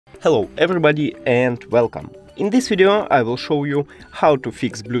Hello everybody and welcome! In this video I will show you how to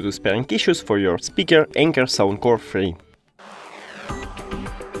fix Bluetooth pairing issues for your speaker Anker Soundcore 3.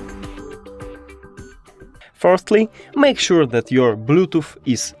 Firstly, make sure that your Bluetooth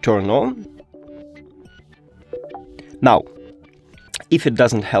is turned on. Now, if it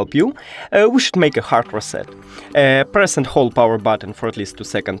doesn't help you, we should make a hard reset. Press and hold power button for at least 2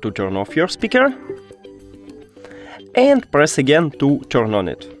 seconds to turn off your speaker, and press again to turn on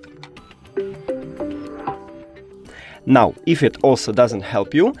it. Now, if it also doesn't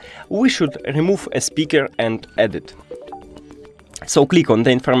help you, we should remove a speaker and add it. So click on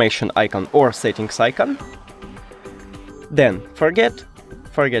the information icon or settings icon, then forget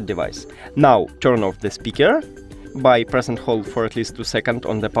device. Now turn off the speaker by press and hold for at least 2 seconds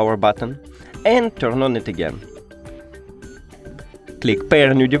on the power button and turn on it again. Click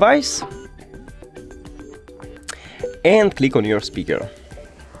pair new device and click on your speaker.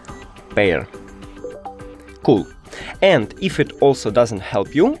 Pair. Cool. And if it also doesn't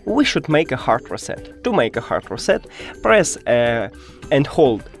help you, we should make a hard reset. To make a hard reset, press and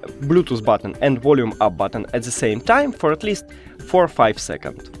hold Bluetooth button and volume up button at the same time for at least 4 or 5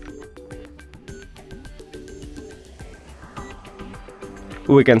 seconds.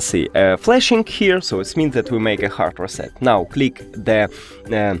 We can see flashing here, so it means that we make a hard reset. Now click the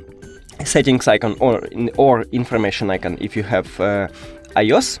settings icon or information icon if you have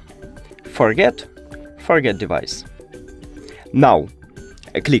iOS. Forget device. Now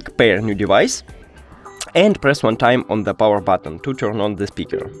click pair new device and press one time on the power button to turn on the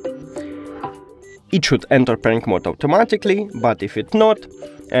speaker. It should enter pairing mode automatically, but if it's not,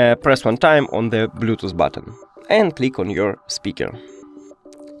 press one time on the Bluetooth button and click on your speaker.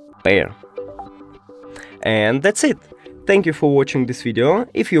 Pair. And that's it. Thank you for watching this video.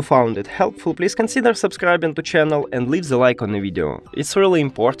 If you found it helpful, please consider subscribing to the channel and leave the like on the video. It's really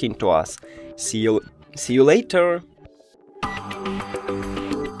important to us. See you later.